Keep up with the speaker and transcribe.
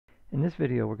In this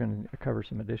video, we're going to cover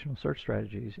some additional search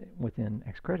strategies within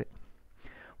CREDiT.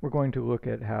 We're going to look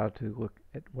at how to look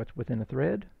at what's within a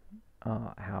thread,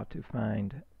 how to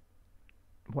find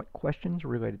what questions are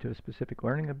related to a specific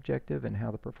learning objective and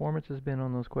how the performance has been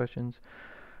on those questions.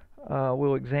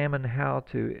 We'll examine how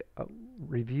to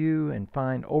review and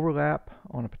find overlap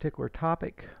on a particular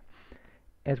topic,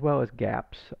 as well as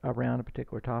gaps around a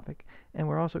particular topic. And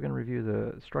we're also going to review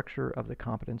the structure of the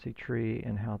competency tree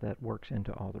and how that works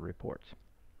into all the reports.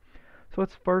 So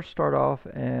let's first start off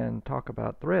and talk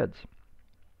about threads.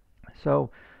 So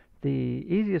the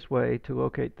easiest way to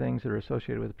locate things that are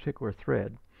associated with a particular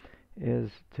thread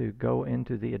is to go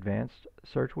into the advanced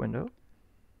search window.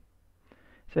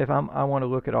 Say if I want to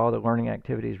look at all the learning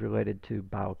activities related to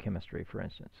biochemistry, for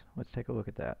instance. Let's take a look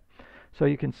at that. So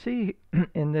you can see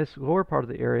in this lower part of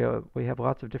the area we have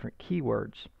lots of different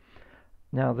keywords.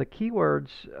 Now the keywords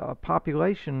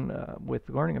population with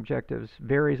learning objectives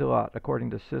varies a lot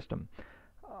according to system,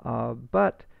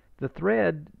 but the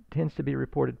thread tends to be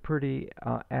reported pretty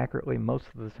accurately most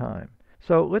of the time.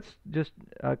 So let's just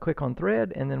click on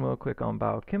thread, and then we'll click on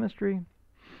biochemistry,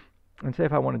 and say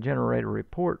if I want to generate a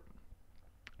report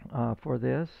for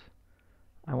this,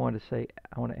 I want to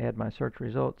add my search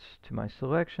results to my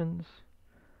selections,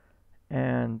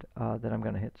 and then I'm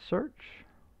going to hit search.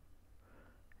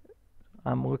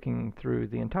 I'm looking through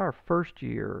the entire first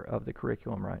year of the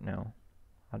curriculum right now.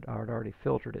 I'd already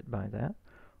filtered it by that.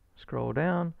 Scroll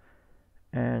down,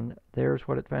 and there's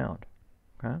what it found.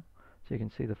 Okay? So you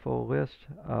can see the full list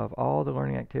of all the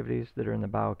learning activities that are in the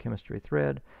biochemistry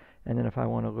thread. And then if I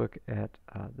want to look at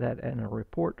that in a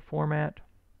report format,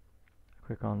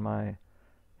 click on my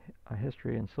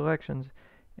history and selections,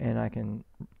 and I can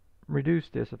reduce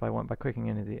this if I want by clicking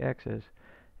into the X's,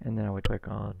 and then I would click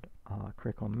on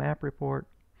map report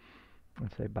and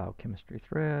say biochemistry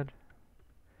thread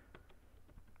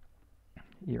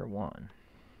year 1.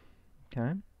 Okay,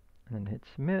 and then hit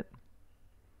submit,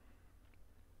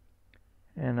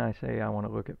 and I say I want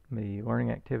to look at the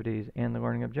learning activities and the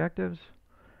learning objectives,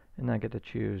 and I get to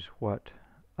choose what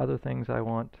other things I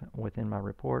want within my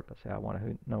report. Let's say I want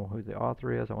to know who the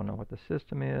author is, I want to know what the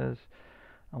system is,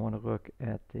 I want to look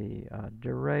at the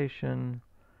duration,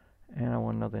 and I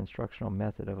want to know the instructional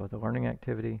method of the learning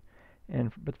activity.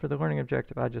 But for the learning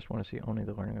objective, I just want to see only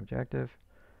the learning objective,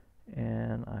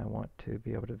 and I want to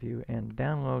be able to view and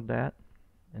download that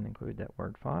and include that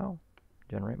Word file,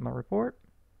 generate my report.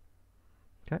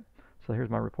 Okay, so here's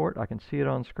my report. I can see it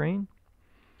on screen.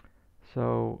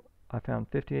 So I found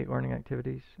 58 learning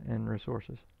activities and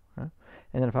resources. Okay?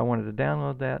 And then if I wanted to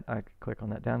download that, I could click on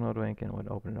that download link and it would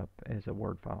open it up as a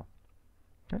Word file.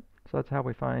 Okay? So that's how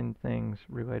we find things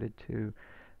related to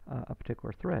a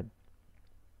particular thread.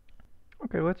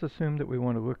 Okay, let's assume that we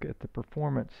want to look at the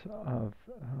performance of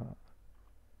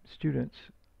students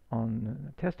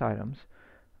on test items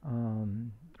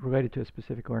related to a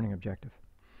specific learning objective.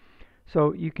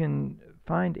 So you can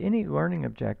find any learning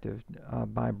objective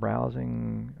by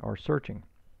browsing or searching.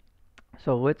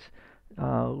 So let's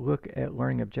look at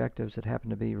learning objectives that happen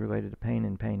to be related to pain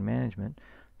and pain management.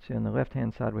 See, on the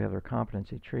left-hand side we have our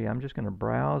competency tree. I'm just going to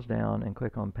browse down and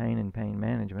click on pain and pain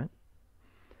management.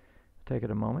 Take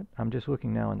it a moment. I'm just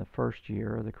looking now in the first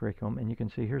year of the curriculum, and you can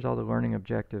see here's all the learning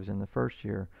objectives in the first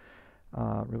year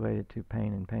related to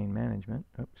pain and pain management.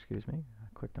 Oh, excuse me,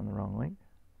 I clicked on the wrong link.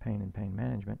 Pain and pain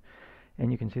management.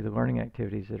 And you can see the learning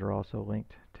activities that are also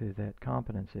linked to that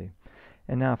competency.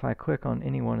 And now if I click on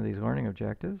any one of these learning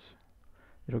objectives,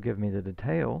 it'll give me the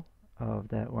detail of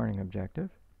that learning objective.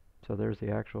 So there's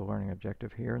the actual learning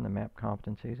objective here in the map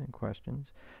competencies and questions.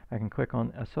 I can click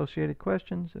on associated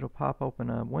questions. It'll pop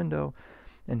open a window,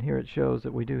 and here it shows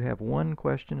that we do have one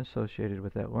question associated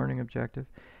with that learning objective,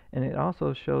 and it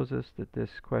also shows us that this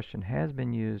question has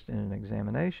been used in an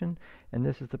examination, and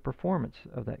this is the performance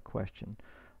of that question.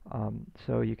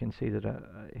 So you can see that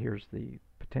here's the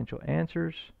potential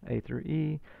answers, A through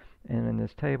E, and in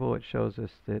this table it shows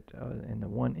us that in the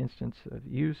one instance of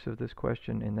use of this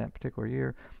question in that particular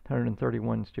year,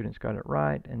 131 students got it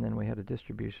right, and then we had a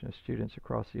distribution of students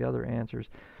across the other answers,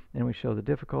 and we show the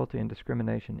difficulty and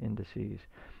discrimination indices.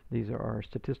 These are our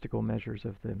statistical measures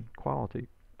of the quality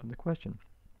of the question.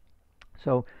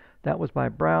 So that was by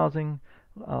browsing.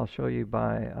 I'll show you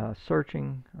by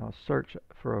searching. I'll search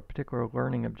for a particular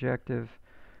learning objective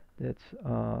that's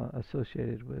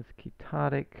associated with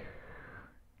ketotic,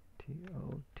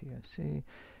 T-O-T-I-C,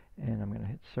 and I'm going to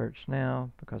hit search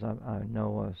now because I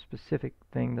know a specific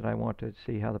thing that I want to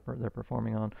see how they're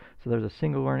performing on. So there's a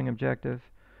single learning objective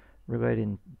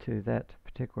relating to that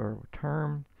particular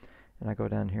term, and I go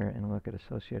down here and look at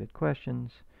associated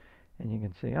questions, And you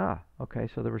can see, okay,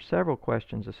 so there were several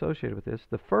questions associated with this.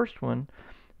 The first one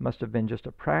must have been just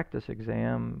a practice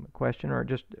exam question, or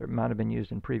it might have been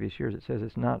used in previous years. It says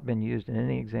it's not been used in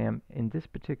any exam in this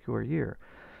particular year.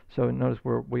 So notice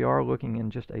we are looking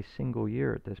in just a single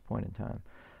year at this point in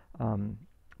time.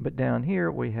 But down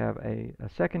here we have a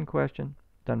second question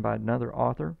done by another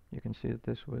author. You can see that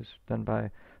this was done by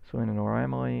Selena Nora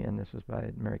Emily, and this was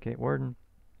by Mary Kate Worden.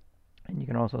 And you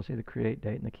can also see the create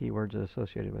date and the keywords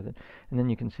associated with it. And then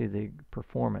you can see the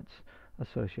performance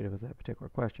associated with that particular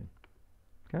question.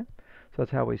 Okay, so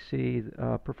that's how we see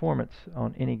performance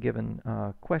on any given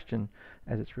question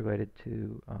as it's related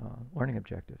to learning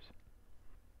objectives.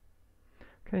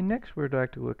 Okay, next we'd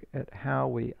like to look at how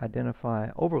we identify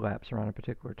overlaps around a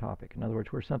particular topic. In other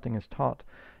words, where something is taught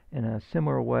in a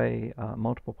similar way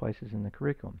multiple places in the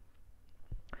curriculum.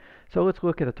 So let's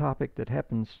look at a topic that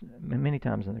happens many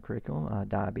times in the curriculum,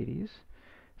 diabetes.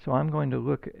 So I'm going to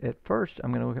look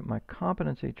at my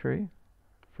competency tree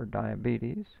for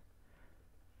diabetes.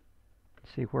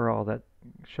 See where all that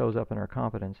shows up in our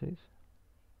competencies.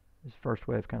 This first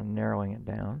way of kind of narrowing it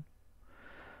down.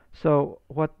 So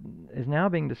what is now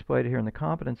being displayed here in the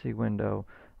competency window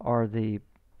are the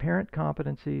parent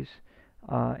competencies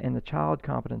and the child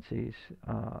competencies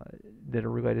that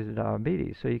are related to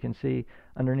diabetes. So you can see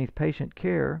underneath patient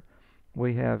care,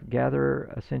 we have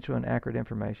gather essential and accurate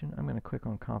information. I'm going to click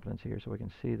on competency here so we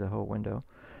can see the whole window.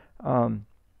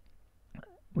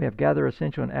 We have gather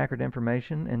essential and accurate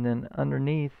information, and then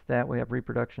underneath that we have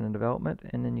reproduction and development,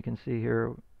 and then you can see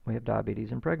here we have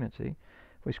diabetes and pregnancy.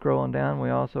 If we scroll on down, we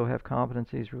also have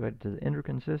competencies related to the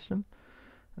endocrine system,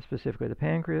 specifically the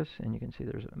pancreas, and you can see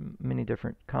there's many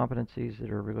different competencies that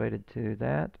are related to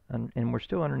that, and we're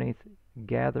still underneath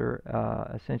gather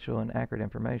essential and accurate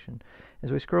information.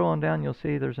 As we scroll on down, you'll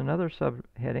see there's another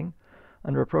subheading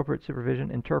under appropriate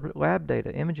supervision, interpret lab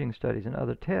data, imaging studies, and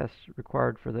other tests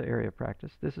required for the area of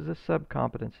practice. This is a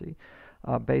subcompetency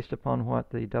based upon what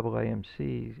the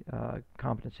AAMC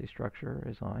competency structure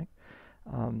is like.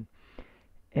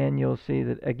 And you'll see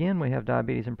that, again, we have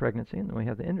diabetes and pregnancy, and then we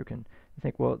have the endocrine. You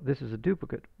think, well, this is a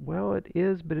duplicate. Well, it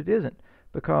is, but it isn't.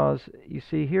 Because you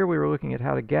see here we were looking at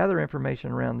how to gather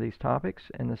information around these topics,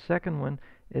 and the second one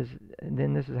is, and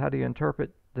then this is how do you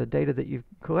interpret the data that you've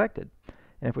collected.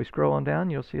 And if we scroll on down,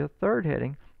 you'll see a third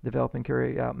heading, develop and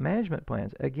carry out management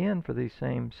plans, again for these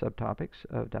same subtopics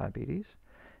of diabetes.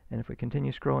 And if we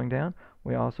continue scrolling down,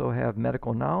 we also have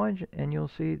medical knowledge, and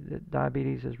you'll see that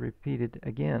diabetes is repeated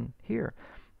again here.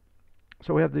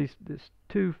 So we have these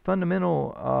two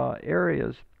fundamental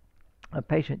areas of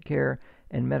patient care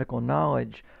and medical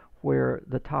knowledge where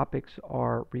the topics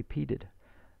are repeated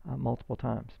multiple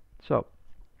times. So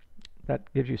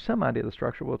that gives you some idea of the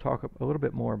structure. We'll talk a little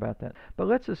bit more about that. But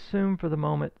let's assume for the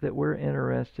moment that we're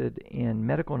interested in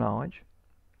medical knowledge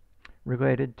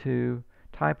related to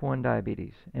type 1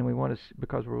 diabetes. And we want to,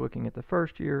 because we're looking at the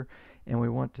first year, and we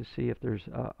want to see if there's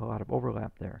a lot of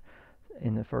overlap there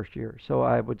in the first year. So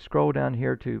I would scroll down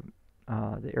here to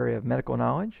the area of medical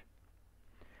knowledge,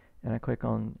 and I click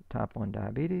on type 1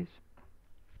 diabetes.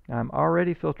 I'm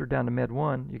already filtered down to Med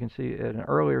 1. You can see at an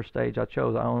earlier stage I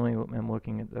chose I only am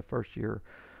looking at the first year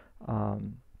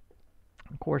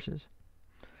courses.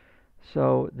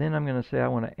 So then I'm going to say I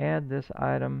want to add this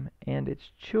item and its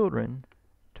children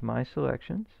to my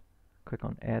selections. Click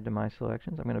on add to my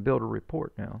selections. I'm going to build a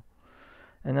report now.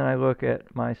 And then I look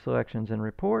at my selections and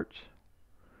reports.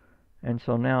 And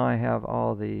so now I have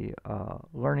all the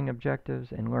learning objectives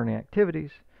and learning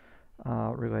activities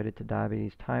related to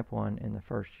diabetes type 1 in the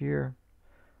first year.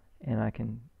 And I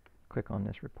can click on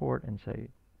this report and say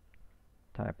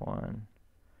type 1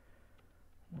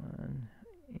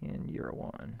 in year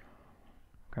 1.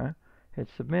 Okay, hit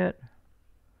submit.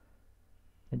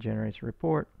 It generates a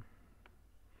report,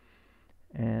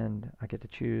 and I get to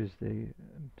choose the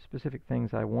specific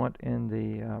things I want in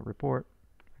the report.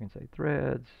 I can say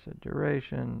threads,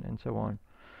 duration, and so on,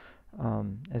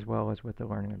 as well as with the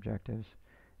learning objectives,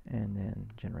 and then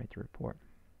generate the report.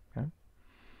 Okay,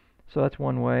 so that's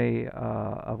one way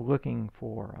of looking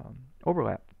for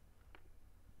overlap.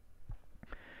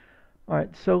 All right,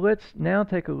 so let's now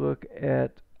take a look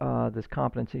at this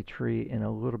competency tree in a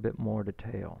little bit more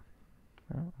detail.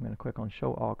 I'm going to click on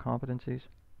Show All Competencies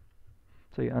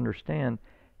so you understand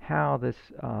how this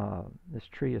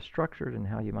tree is structured and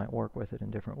how you might work with it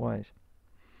in different ways.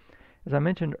 As I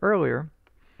mentioned earlier,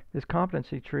 this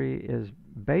competency tree is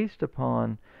based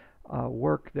upon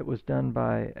work that was done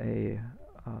by a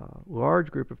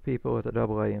large group of people at the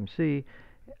AAMC,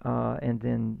 and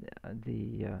then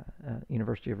the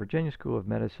University of Virginia School of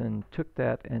Medicine took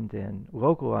that and then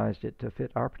localized it to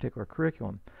fit our particular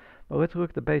curriculum. Well, let's look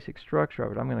at the basic structure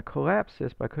of it. I'm going to collapse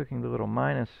this by clicking the little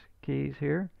minus keys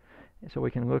here, so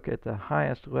we can look at the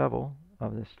highest level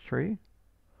of this tree.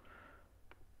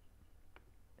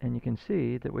 And you can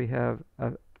see that we have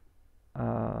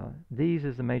these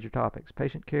as the major topics: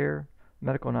 patient care,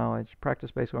 medical knowledge,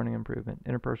 practice-based learning improvement,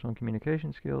 interpersonal and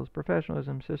communication skills,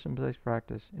 professionalism, systems-based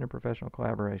practice, interprofessional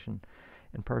collaboration,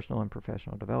 and personal and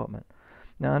professional development.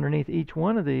 Now, underneath each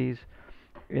one of these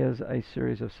is a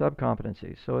series of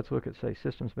sub-competencies. So let's look at, say,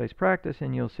 systems-based practice,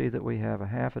 and you'll see that we have a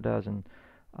half a dozen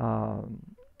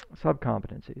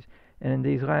sub-competencies. And in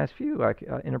these last few, like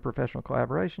interprofessional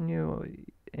collaboration,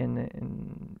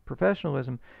 in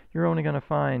professionalism, you're only going to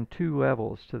find 2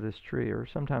 levels to this tree, or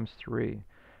sometimes 3.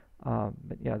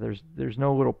 But yeah, there's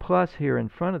no little plus here in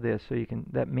front of this, so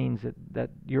that means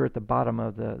that you're at the bottom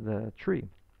of the tree.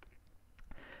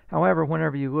 However,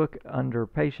 whenever you look under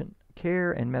patient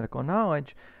care and medical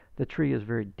knowledge, the tree is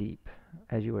very deep,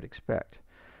 as you would expect.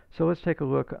 So let's take a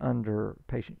look under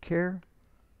patient care.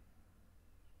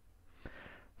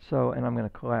 So, and I'm going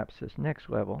to collapse this next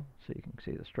level so you can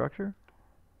see the structure.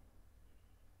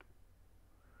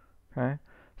 Okay.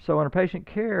 So under patient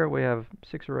care, we have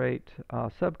 6 or 8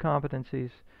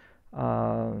 sub-competencies.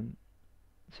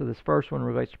 So this first one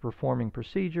relates to performing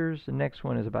procedures. The next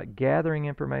one is about gathering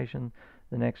information.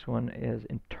 The next one is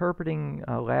interpreting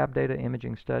lab data,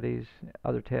 imaging studies,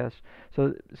 other tests.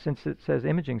 So since it says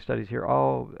imaging studies here,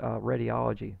 all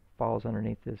radiology falls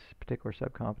underneath this particular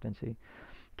sub-competency.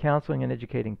 Counseling and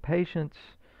educating patients.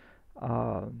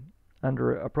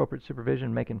 Under appropriate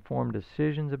supervision, make informed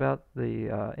decisions about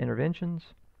the interventions.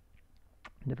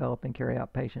 Develop and carry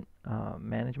out patient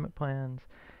management plans,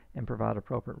 and provide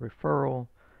appropriate referral,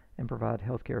 and provide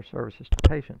healthcare services to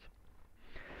patients.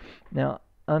 Now,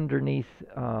 underneath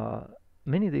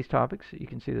many of these topics, you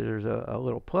can see that there's a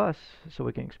little plus, so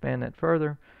we can expand that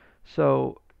further.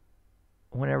 So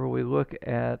whenever we look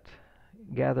at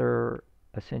gather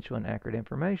essential and accurate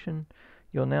information,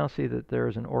 you'll now see that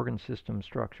there's an organ system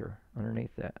structure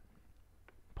underneath that,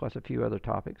 plus a few other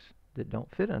topics that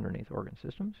don't fit underneath organ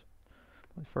systems.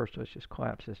 But first, let's just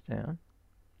collapse this down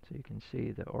so you can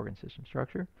see the organ system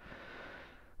structure.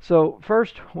 So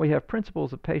first, we have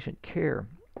principles of patient care.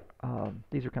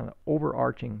 These are kind of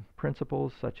overarching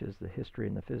principles, such as the history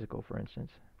and the physical, for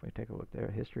instance. If we take a look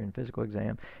there, history and physical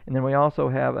exam. And then we also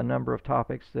have a number of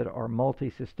topics that are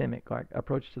multi-systemic, like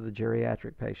approach to the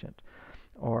geriatric patient,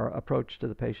 or approach to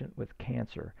the patient with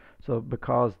cancer. So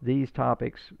because these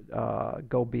topics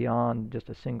go beyond just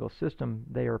a single system,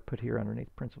 they are put here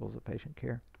underneath principles of patient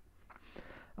care.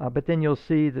 But then you'll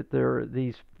see that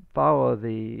these follow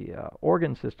the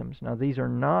organ systems. Now, these are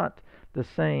not the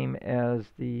same as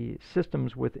the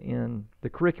systems within the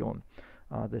curriculum.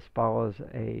 This follows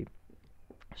a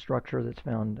structure that's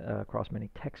found across many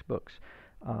textbooks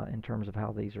in terms of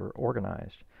how these are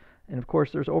organized. And of course,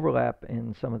 there's overlap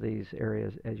in some of these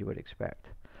areas, as you would expect.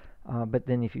 But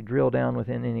then if you drill down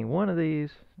within any one of these,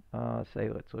 say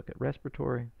let's look at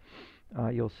respiratory,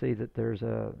 you'll see that there's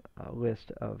a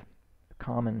list of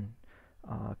common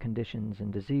conditions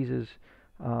and diseases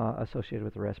associated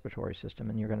with the respiratory system.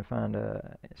 And you're going to find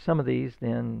some of these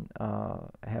then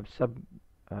have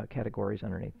subcategories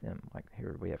underneath them. Like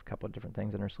here we have a couple of different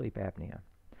things under sleep apnea.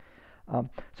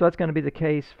 So that's going to be the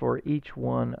case for each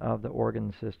one of the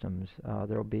organ systems.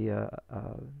 There will be a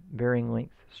varying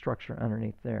length structure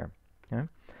underneath there. Okay?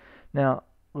 Now,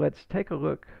 let's take a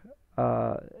look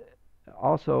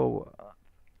also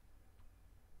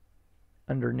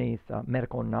underneath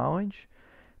medical knowledge.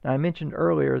 Now, I mentioned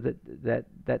earlier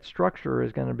that structure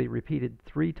is going to be repeated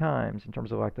 3 times in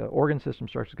terms of like the organ system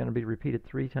structure is going to be repeated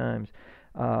 3 times.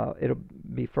 It'll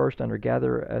be first under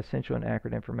gather essential and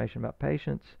accurate information about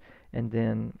patients, and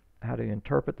then how to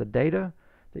interpret the data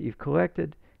that you've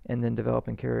collected, and then develop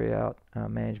and carry out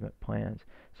management plans.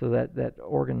 So that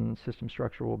organ system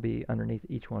structure will be underneath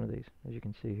each one of these, as you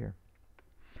can see here.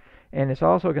 And it's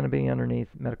also going to be underneath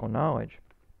medical knowledge.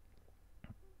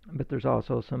 But there's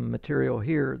also some material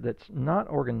here that's not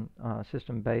organ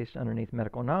system based underneath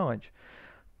medical knowledge,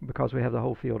 because we have the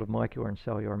whole field of molecular and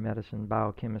cellular medicine.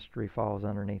 Biochemistry falls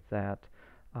underneath that.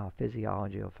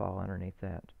 Physiology will fall underneath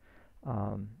that.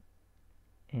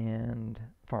 And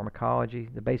pharmacology,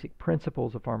 the basic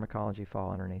principles of pharmacology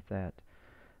fall underneath that.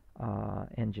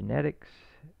 And genetics,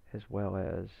 as well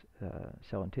as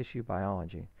cell and tissue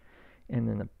biology. And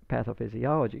then the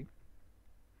pathophysiology.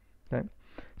 Okay,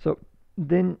 so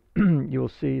then you'll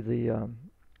see the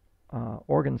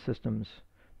organ systems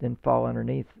then fall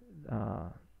underneath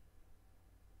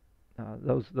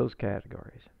those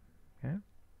categories. Okay?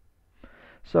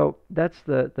 So that's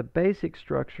the basic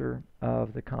structure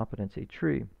of the competency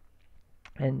tree.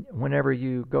 And whenever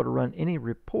you go to run any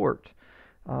report,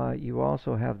 you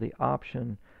also have the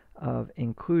option of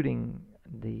including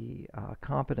the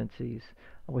competencies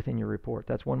within your report.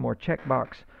 That's one more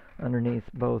checkbox underneath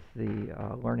both the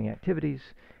learning activities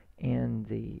and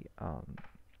the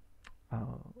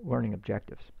learning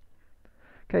objectives.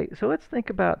 Okay, so let's think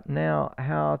about now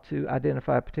how to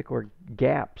identify particular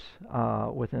gaps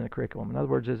within the curriculum. In other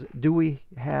words, do we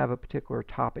have a particular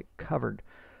topic covered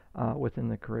within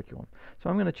the curriculum? So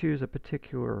I'm going to choose a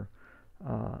particularly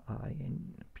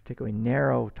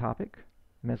narrow topic,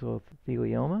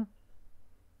 mesothelioma.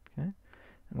 Okay,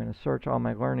 I'm going to search all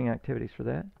my learning activities for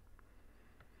that.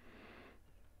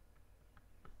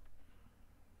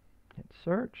 Hit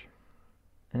search,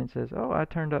 and it says, oh, I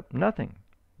turned up nothing,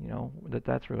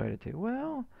 that's related to.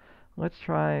 Well, let's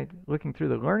try looking through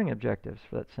the learning objectives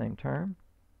for that same term.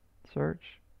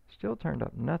 Search, still turned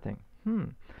up nothing.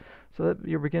 So that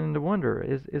you're beginning to wonder,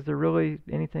 is there really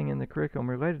anything in the curriculum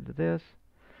related to this?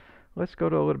 Let's go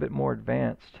to a little bit more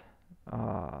advanced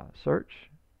search,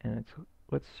 and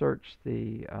let's search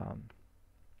the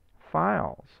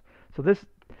files. So this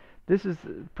is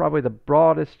probably the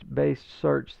broadest based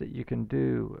search that you can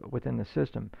do within the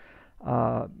system.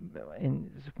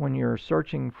 When you're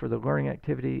searching for the learning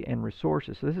activity and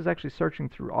resources. So this is actually searching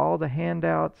through all the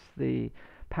handouts, the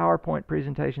PowerPoint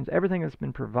presentations, everything that's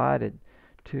been provided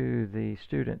to the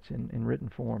students in written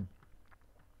form.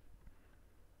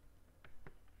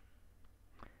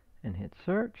 And hit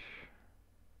search.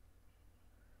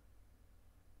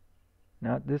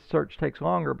 Now this search takes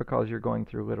longer because you're going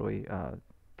through literally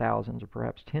thousands or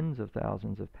perhaps tens of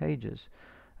thousands of pages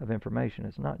of information.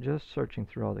 It's not just searching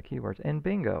through all the keywords. And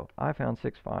bingo, I found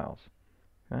 6 files.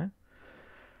 Okay?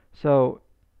 So,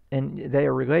 and they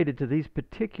are related to these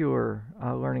particular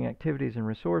learning activities and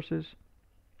resources.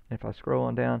 If I scroll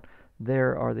on down,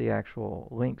 there are the actual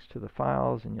links to the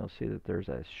files, and you'll see that there's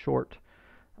a short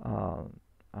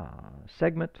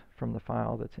segment from the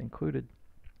file that's included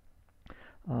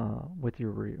with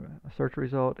your search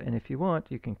result. And if you want,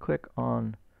 you can click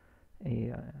on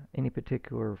any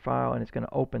particular file, and it's going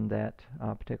to open that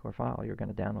particular file. You're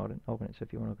going to download it and open it. So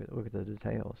if you want to look at the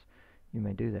details, you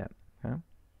may do that. Okay?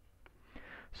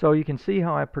 So you can see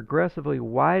how I progressively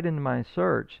widened my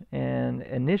search, and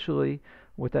initially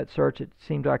with that search it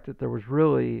seemed like that there was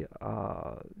really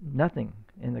nothing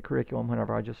in the curriculum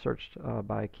whenever I just searched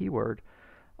by a keyword.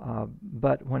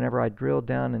 But whenever I drilled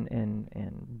down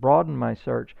and broadened my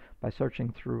search by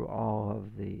searching through all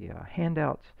of the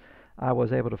handouts, I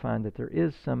was able to find that there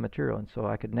is some material, and so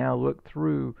I could now look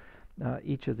through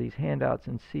each of these handouts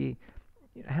and see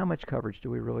how much coverage do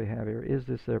we really have here? Is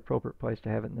this the appropriate place to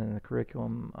have it in the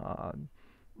curriculum,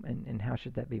 and how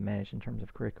should that be managed in terms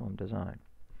of curriculum design?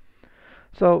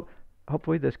 So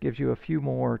hopefully this gives you a few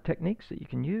more techniques that you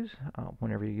can use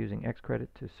whenever you're using CREDiT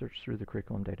to search through the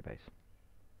curriculum database.